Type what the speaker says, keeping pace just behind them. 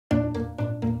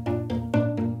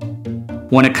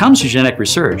When it comes to genetic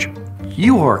research,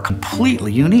 you are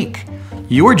completely unique.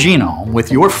 Your genome, with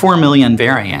your 4 million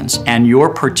variants and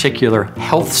your particular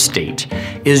health state,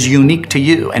 is unique to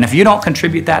you. And if you don't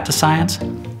contribute that to science,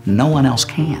 no one else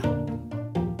can.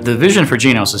 The vision for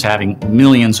Genos is having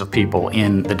millions of people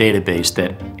in the database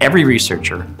that every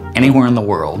researcher anywhere in the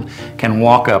world can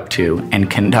walk up to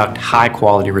and conduct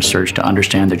high-quality research to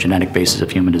understand the genetic basis of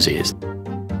human disease.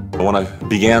 When I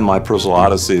began my personal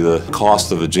odyssey, the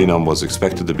cost of a genome was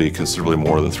expected to be considerably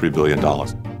more than $3 billion.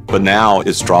 But now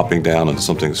it's dropping down into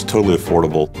something that's totally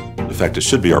affordable. In fact, it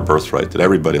should be our birthright that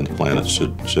everybody on the planet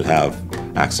should have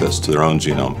access to their own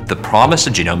genome. The promise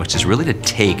of genomics is really to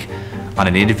take, on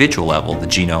an individual level, the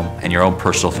genome and your own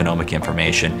personal phenomic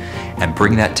information and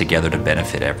bring that together to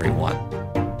benefit everyone.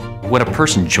 When a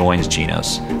person joins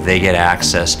Genos, they get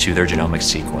access to their genomic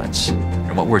sequence.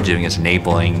 And what we're doing is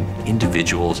enabling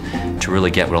individuals to really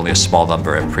get what only a small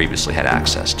number have previously had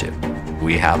access to.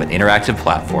 We have an interactive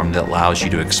platform that allows you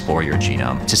to explore your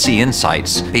genome, to see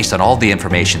insights based on all the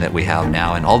information that we have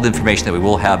now and all the information that we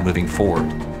will have moving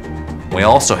forward. We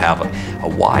also have a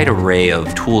wide array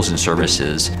of tools and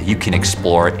services that you can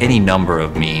explore at any number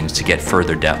of means to get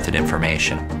further depth and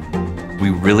information. We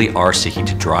really are seeking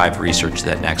to drive research to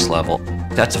that next level.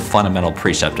 That's a fundamental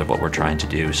precept of what we're trying to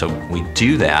do. So we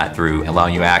do that through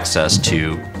allowing you access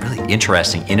to really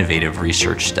interesting, innovative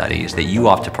research studies that you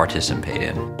opt to participate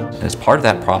in. And as part of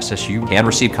that process, you can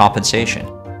receive compensation.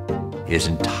 It is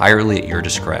entirely at your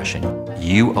discretion.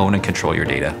 You own and control your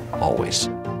data, always.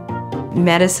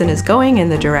 Medicine is going in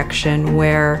the direction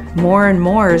where more and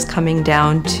more is coming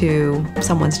down to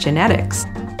someone's genetics.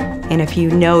 And if you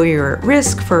know you're at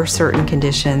risk for a certain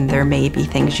condition, there may be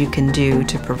things you can do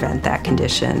to prevent that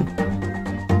condition.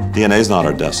 DNA is not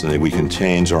our destiny. We can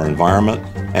change our environment,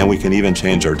 and we can even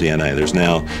change our DNA. There's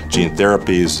now gene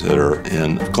therapies that are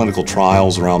in clinical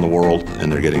trials around the world, and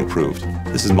they're getting approved.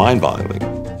 This is mind-boggling.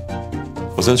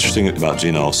 What's interesting about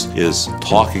Genos is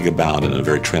talking about, in a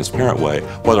very transparent way,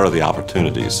 what are the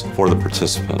opportunities for the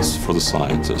participants, for the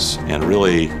scientists, and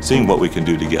really seeing what we can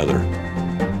do together.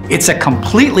 It's a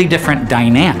completely different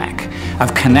dynamic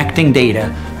of connecting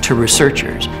data to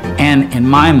researchers. And in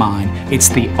my mind, it's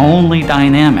the only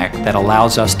dynamic that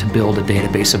allows us to build a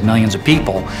database of millions of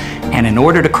people. And in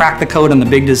order to crack the code on the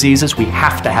big diseases, we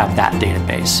have to have that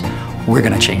database. We're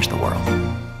going to change the world.